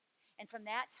 And from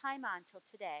that time on till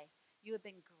today, you have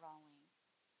been growing.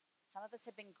 Some of us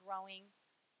have been growing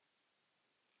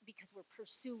because we're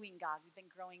pursuing God. We've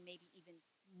been growing maybe even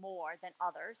more than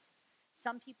others.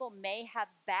 Some people may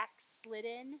have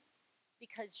backslidden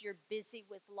because you're busy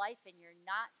with life and you're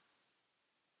not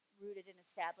rooted and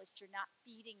established. You're not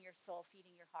feeding your soul,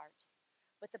 feeding your heart.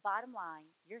 But the bottom line,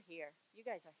 you're here. You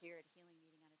guys are here at a healing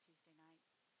meeting on a Tuesday night.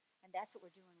 And that's what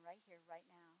we're doing right here, right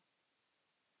now.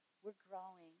 We're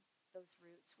growing those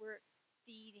roots. We're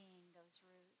feeding those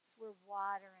roots. We're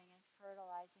watering and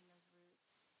fertilizing those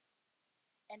roots.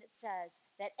 And it says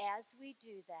that as we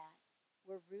do that,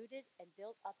 we're rooted and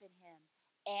built up in him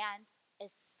and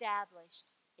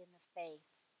established in the faith.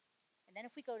 And then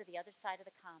if we go to the other side of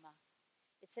the comma,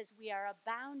 it says we are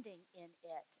abounding in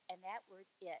it. And that word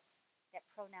it, that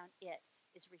pronoun it,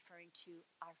 is referring to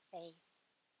our faith.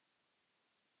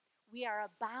 We are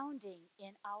abounding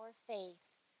in our faith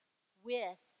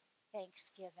with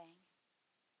thanksgiving.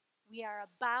 We are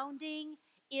abounding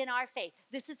in our faith.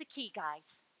 This is a key,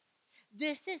 guys.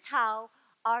 This is how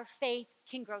our faith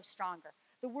can grow stronger.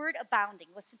 The word abounding,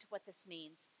 listen to what this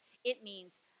means. It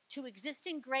means to exist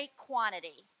in great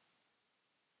quantity,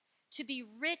 to be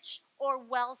rich or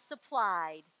well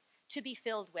supplied, to be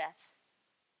filled with.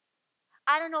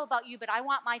 I don't know about you, but I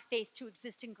want my faith to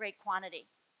exist in great quantity.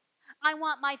 I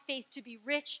want my faith to be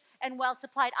rich and well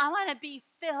supplied. I want to be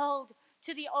filled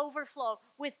to the overflow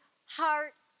with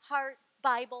heart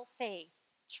Bible faith,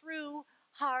 true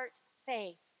heart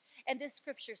faith. And this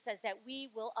scripture says that we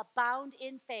will abound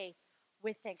in faith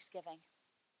with thanksgiving.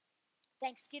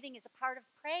 Thanksgiving is a part of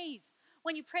praise.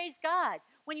 When you praise God,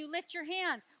 when you lift your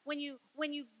hands, when you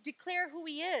declare who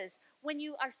he is, when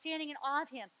you are standing in awe of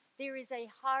him, there is a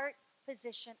heart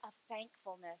position of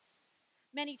thankfulness.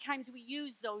 Many times we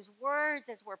use those words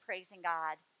as we're praising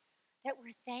God, that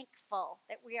we're thankful,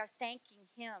 that we are thanking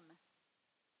him.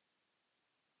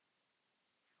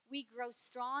 We grow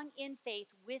strong in faith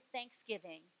with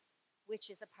thanksgiving, which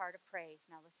is a part of praise.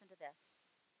 Now listen to this.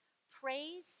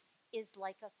 Praise is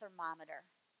like a thermometer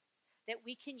that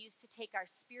we can use to take our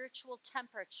spiritual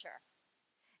temperature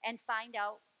and find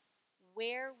out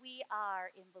where we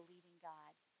are in believing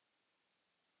God.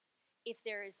 If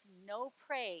there is no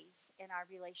praise in our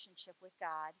relationship with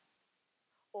God,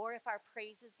 or if our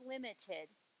praise is limited,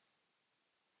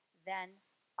 then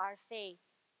our faith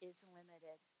is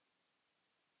limited.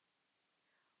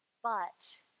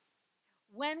 But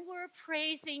when we're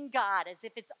praising God as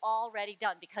if it's already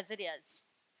done, because it is,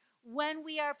 when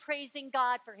we are praising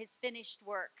God for his finished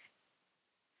work,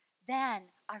 then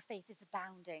our faith is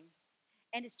abounding.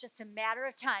 And it's just a matter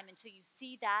of time until you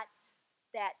see that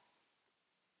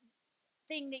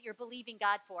thing that you're believing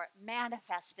God for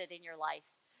manifested in your life.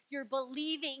 You're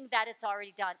believing that it's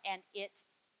already done and it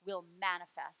will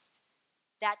manifest.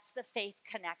 That's the faith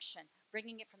connection,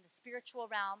 bringing it from the spiritual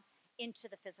realm into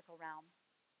the physical realm.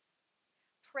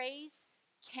 Praise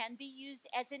can be used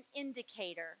as an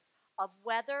indicator of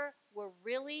whether we're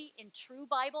really in true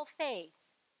Bible faith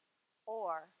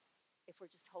or if we're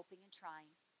just hoping and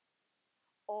trying,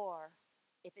 or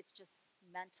if it's just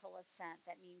mental assent.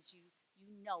 That means you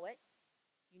know it,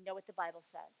 you know what the Bible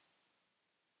says.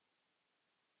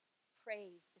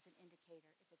 Praise is an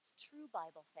indicator if it's true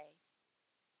Bible faith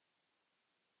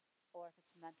or if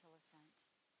it's mental assent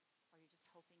or you're just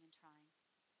hoping and trying.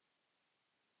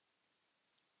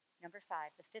 Number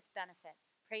 5, the fifth benefit.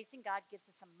 Praising God gives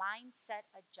us a mindset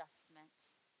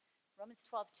adjustment. Romans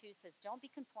 12:2 says, "Don't be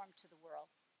conformed to the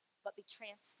world, but be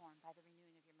transformed by the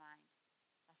renewing of your mind."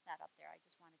 That's not up there. I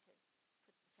just wanted to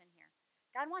put this in here.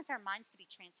 God wants our minds to be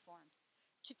transformed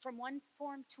from one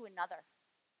form to another,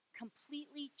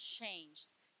 completely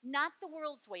changed, not the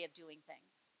world's way of doing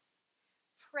things.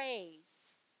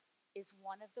 Praise is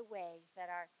one of the ways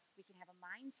that we can have a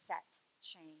mindset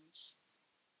change.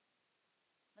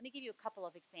 Let me give you a couple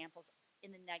of examples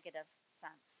in the negative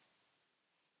sense.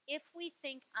 If we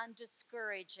think on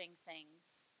discouraging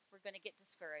things, we're going to get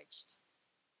discouraged.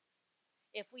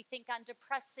 If we think on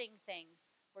depressing things,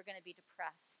 we're going to be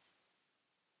depressed.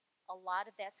 A lot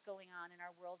of that's going on in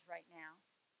our world right now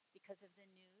because of the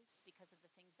news, because of the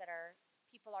things that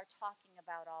people are talking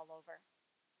about all over.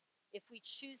 If we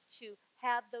choose to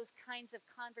have those kinds of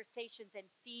conversations and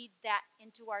feed that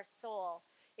into our soul,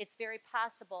 it's very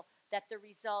possible that the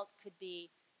result could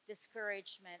be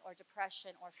discouragement or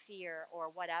depression or fear or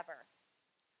whatever.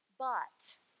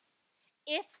 But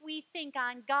if we think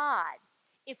on God,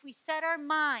 if we set our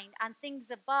mind on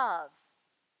things above,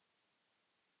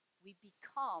 we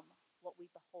become what we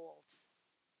behold.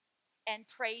 And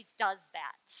praise does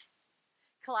that.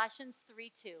 Colossians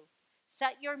 3:2.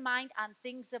 Set your mind on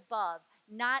things above,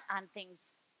 not on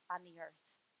things on the earth.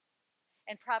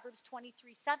 And Proverbs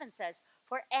 23:7 says,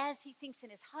 "For as he thinks in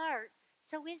his heart,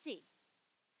 so is he."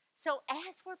 So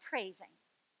as we're praising,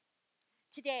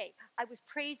 today I was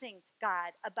praising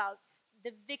God about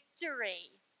the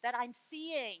victory that I'm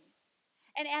seeing.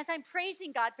 And as I'm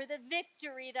praising God for the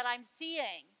victory that I'm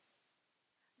seeing,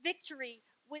 victory,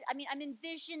 I'm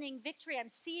envisioning victory, I'm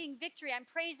seeing victory, I'm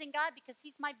praising God because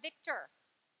he's my victor.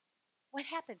 What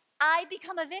happens? I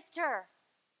become a victor.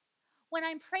 When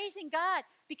I'm praising God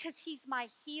because he's my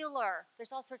healer,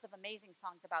 there's all sorts of amazing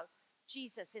songs about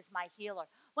Jesus is my healer.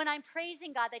 When I'm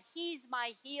praising God that he's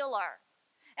my healer,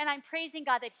 and I'm praising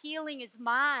God that healing is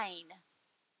mine,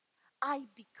 I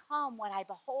become what I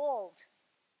behold.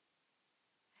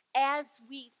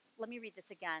 Let me read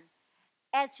this again.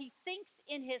 As he thinks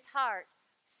in his heart,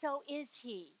 so is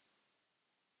he.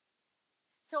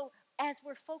 So as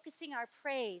we're focusing our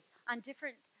praise on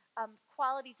different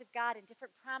qualities of God and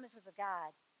different promises of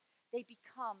God, they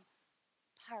become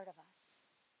part of us.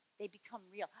 They become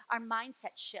real. Our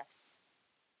mindset shifts.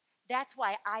 That's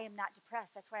why I am not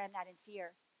depressed. That's why I'm not in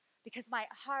fear. Because my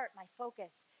heart, my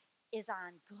focus is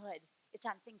on good. It's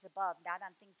on things above, not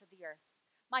on things of the earth.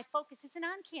 My focus isn't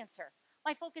on cancer.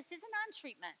 My focus isn't on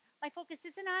treatment. My focus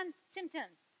isn't on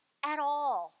symptoms at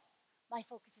all. My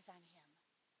focus is on him.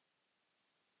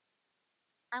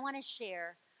 I want to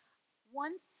share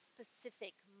one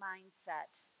specific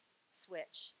mindset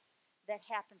switch that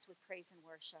happens with praise and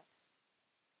worship.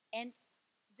 And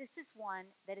this is one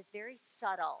that is very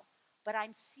subtle, but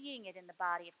I'm seeing it in the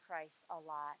body of Christ a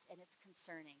lot, and it's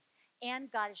concerning.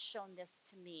 And God has shown this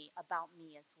to me about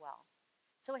me as well.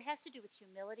 So it has to do with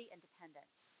humility and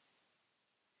dependence.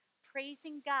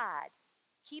 Praising God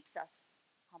keeps us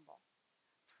humble.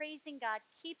 Praising God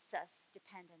keeps us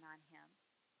dependent on him.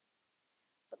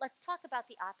 But let's talk about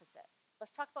the opposite.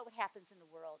 Let's talk about what happens in the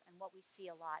world and what we see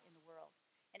a lot in the world.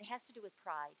 And it has to do with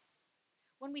pride.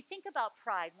 When we think about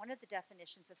pride, one of the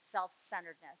definitions of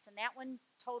self-centeredness, and that one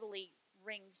totally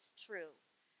rings true.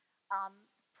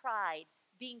 Pride,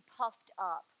 being puffed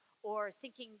up, or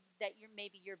thinking that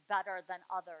you're better than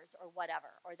others, or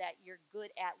whatever, or that you're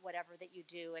good at whatever that you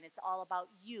do, and it's all about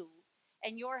you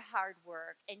and your hard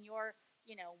work and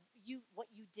what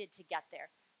you did to get there.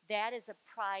 That is a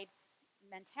pride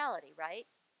mentality, right?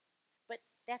 But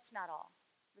that's not all.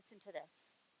 Listen to this.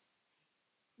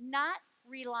 not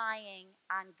relying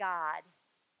on God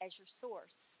as your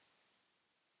source.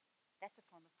 That's a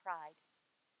form of pride.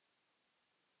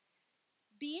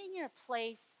 Being in a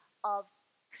place of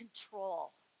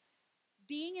control,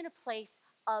 being in a place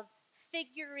of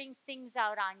figuring things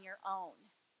out on your own,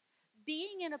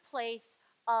 being in a place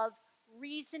of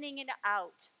reasoning it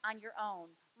out on your own,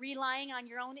 relying on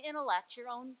your own intellect, your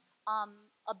own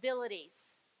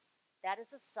abilities. That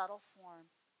is a subtle form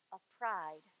of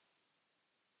pride.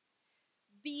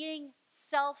 Being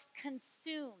self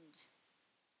consumed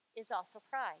is also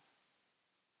pride.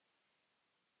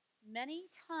 Many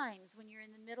times when you're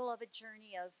in the middle of a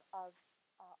journey of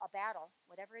a battle,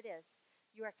 whatever it is,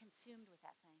 you are consumed with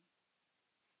that thing.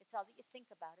 It's all that you think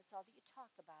about. It's all that you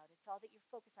talk about. It's all that you're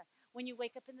focused on. When you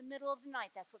wake up in the middle of the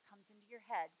night, that's what comes into your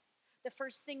head. The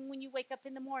first thing when you wake up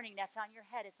in the morning, that's on your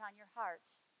head, it's on your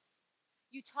heart.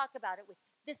 You talk about it with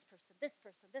this person, this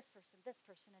person, this person, this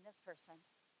person, and this person.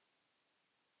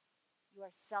 You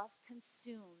are self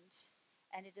consumed,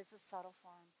 and it is a subtle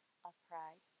form of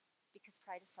pride because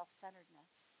pride is self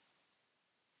centeredness.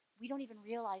 We don't even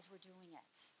realize we're doing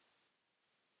it,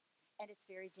 and it's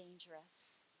very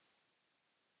dangerous.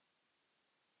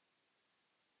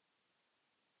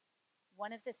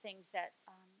 One of the things that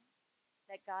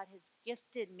God has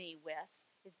gifted me with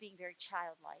is being very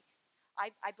childlike.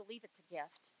 I believe it's a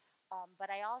gift, but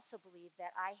I also believe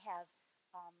that I have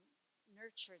um,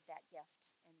 nurtured that gift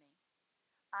in me.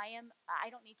 I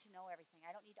don't need to know everything.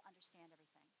 I don't need to understand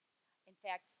everything. In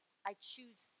fact, I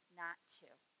choose not to.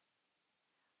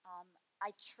 Um,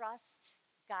 I trust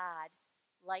God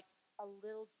like a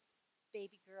little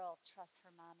baby girl trusts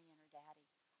her mommy and her daddy.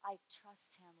 I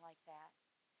trust him like that.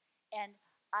 And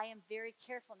I am very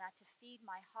careful not to feed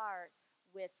my heart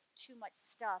with too much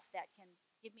stuff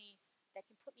give me that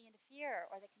can put me into fear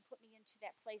or that can put me into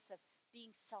that place of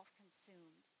being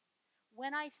self-consumed.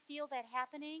 When I feel that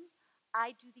happening,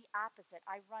 I do the opposite.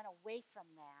 I run away from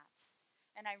that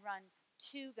and I run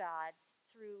to God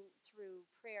through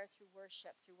prayer, through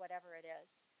worship, through whatever it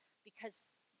is because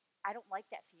I don't like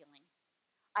that feeling.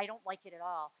 I don't like it at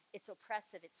all. It's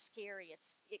oppressive. It's scary. It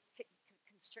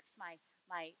constricts my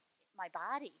my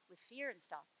body with fear and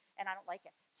stuff, and I don't like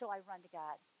it. So I run to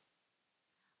God.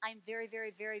 I'm very,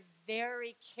 very, very,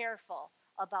 very careful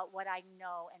about what I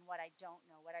know and what I don't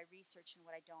know, what I research and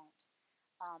what I don't.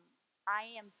 Um,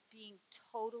 I am being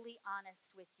totally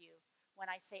honest with you when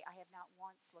I say I have not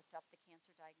once looked up the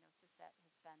cancer diagnosis that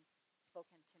has been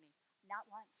spoken to me. Not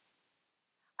once.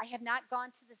 I have not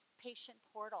gone to this patient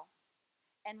portal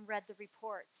and read the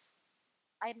reports.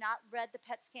 I have not read the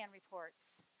PET scan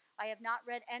reports. I have not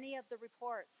read any of the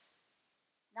reports.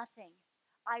 Nothing.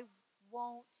 I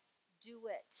won't do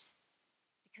it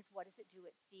because what does it do?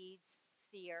 It feeds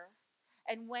fear.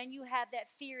 And when you have that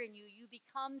fear in you, you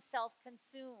become self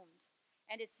consumed,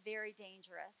 and it's very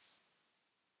dangerous.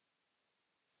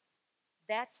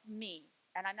 That's me.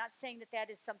 And I'm not saying that that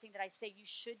is something that I say you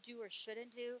should do or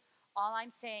shouldn't do. All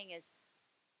I'm saying is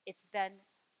it's been,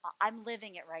 I'm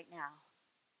living it right now.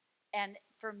 And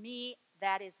for me,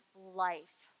 that is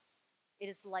life. It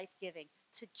is life giving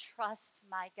to trust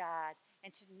my God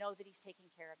and to know that He's taking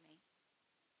care of me.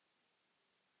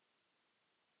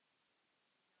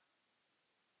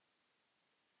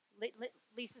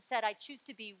 Lisa said, I choose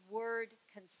to be word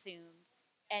consumed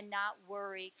and not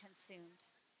worry consumed.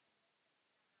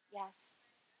 Yes,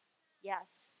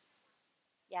 yes,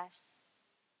 yes.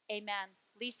 Amen.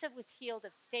 Lisa was healed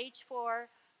of stage 4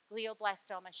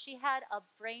 glioblastoma. She had a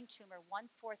brain tumor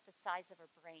 1/4 the size of her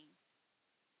brain.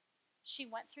 She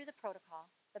went through the protocol,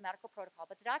 the medical protocol,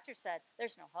 but the doctor said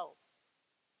there's no hope.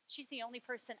 She's the only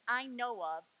person I know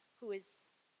of who has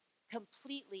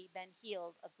completely been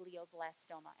healed of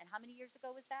glioblastoma. And how many years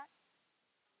ago was that?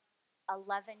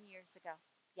 11 years ago.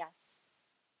 Yes,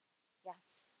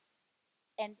 yes.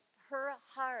 And her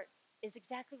heart is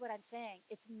exactly what I'm saying.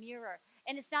 It's mirror.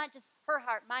 And it's not just her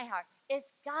heart, my heart.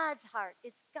 It's God's heart.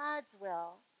 It's God's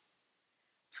will.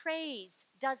 Praise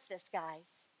does this,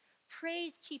 guys.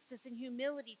 Praise keeps us in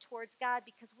humility towards God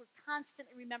because we're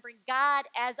constantly remembering God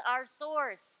as our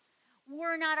source.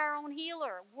 We're not our own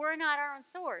healer. We're not our own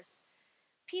source.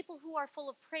 People who are full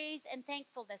of praise and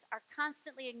thankfulness are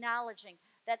constantly acknowledging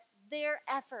that their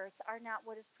efforts are not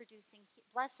what is producing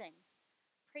blessings.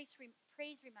 Praise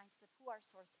reminds us of who our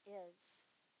source is.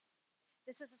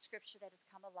 This is a scripture that has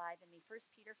come alive in me. 1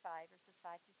 Peter 5, verses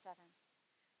 5 through 7.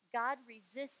 God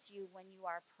resists you when you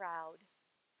are proud,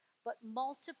 but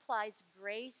multiplies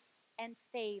grace and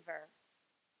favor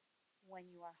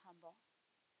when you are humble.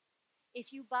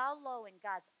 If you bow low in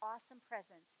God's awesome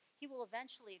presence, He will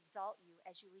eventually exalt you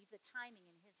as you leave the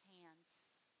timing in His hands.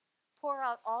 Pour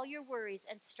out all your worries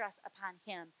and stress upon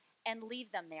Him and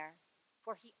leave them there,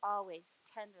 for He always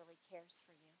tenderly cares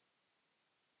for you.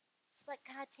 Just let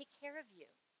God take care of you.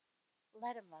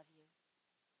 Let Him love you.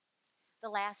 The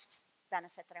last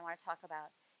benefit that I want to talk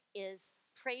about is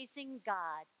praising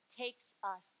God takes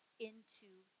us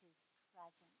into His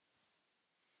presence.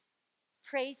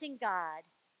 Praising God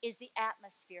is the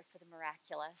atmosphere for the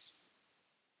miraculous.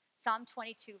 Psalm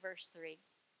 22, verse 3.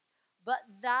 But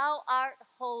thou art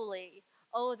holy,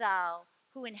 O thou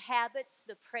who inhabits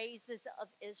the praises of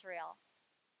Israel.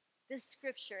 This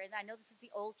scripture, and I know this is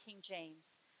the old King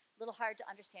James, a little hard to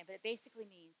understand, but it basically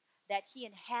means that He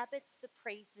inhabits the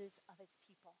praises of His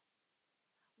people.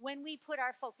 When we put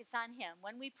our focus on Him,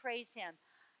 when we praise Him,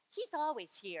 He's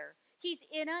always here. He's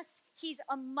in us. He's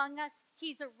among us.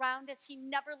 He's around us. He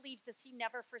never leaves us. He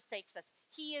never forsakes us.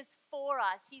 He is for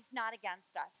us. He's not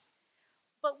against us.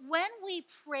 But when we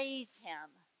praise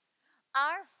Him,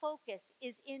 our focus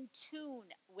is in tune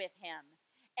with Him.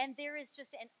 And there is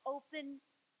just an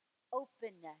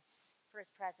openness for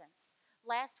His presence.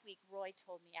 Last week, Roy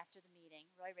told me after the meeting,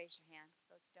 Roy, raise your hand,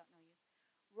 those who don't know you.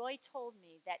 Roy told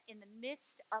me that in the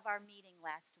midst of our meeting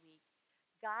last week,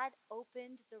 God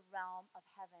opened the realm of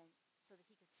heaven so that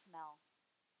He could smell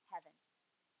heaven.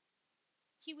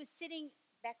 He was sitting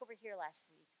back over here last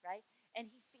week, right? And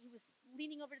he was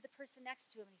leaning over to the person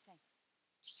next to him and he's saying,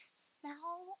 "Do you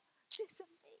smell this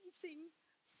amazing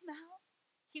smell?"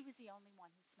 He was the only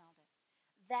one who smelled it.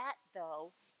 That,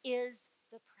 though, is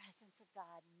the presence of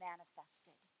God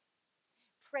manifested.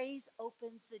 Praise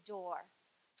opens the door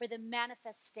for the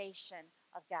manifestation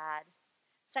of God.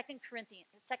 Second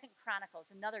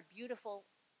Chronicles, another beautiful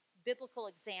biblical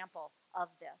example of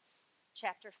this.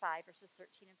 Chapter 5, verses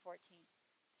 13 and 14.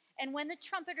 And when the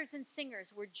trumpeters and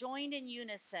singers were joined in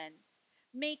unison,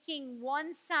 making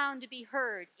one sound to be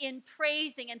heard in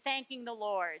praising and thanking the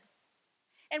Lord,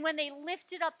 and when they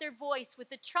lifted up their voice with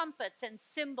the trumpets and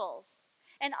cymbals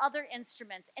and other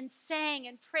instruments and sang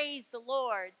and praised the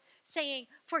Lord, saying,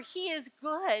 "For He is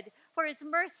good, for His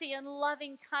mercy and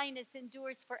loving kindness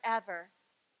endures forever."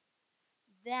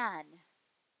 Then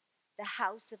the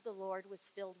house of the Lord was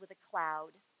filled with a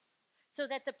cloud, so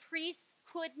that the priests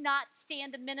could not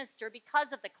stand to minister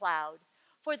because of the cloud,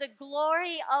 for the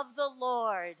glory of the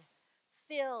Lord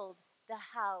filled the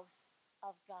house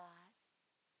of God.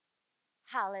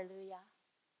 Hallelujah.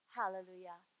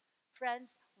 Hallelujah.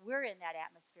 Friends, we're in that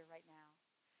atmosphere right now.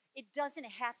 It doesn't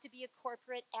have to be a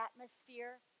corporate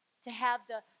atmosphere to have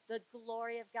the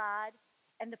glory of God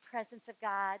and the presence of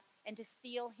God and to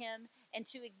feel Him and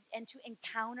to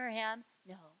encounter Him.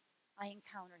 No, I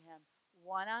encounter Him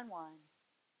one-on-one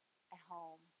at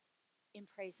home in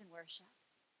praise and worship,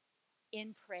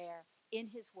 in prayer, in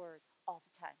His Word all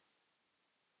the time.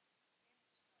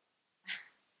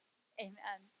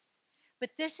 Amen.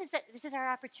 But this is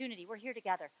our opportunity. We're here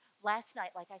together. Last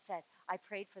night, like I said, I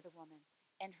prayed for the woman,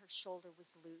 and her shoulder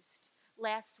was loosed.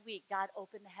 Last week, God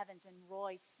opened the heavens, and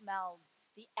Roy smelled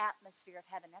the atmosphere of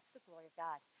heaven. That's the glory of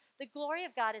God. The glory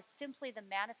of God is simply the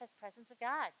manifest presence of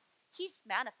God. He's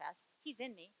manifest. He's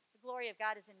in me. The glory of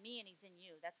God is in me, and He's in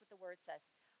you. That's what the Word says.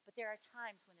 But there are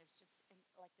times when there's just,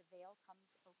 like the veil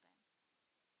comes open,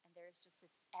 and there is just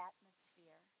this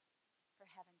atmosphere for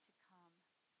heaven to come,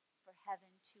 for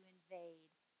heaven to invade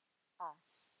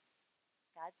us.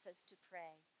 God says to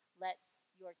pray, "Let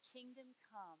your kingdom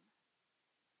come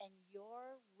and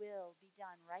your will be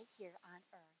done right here on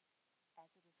earth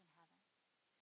as it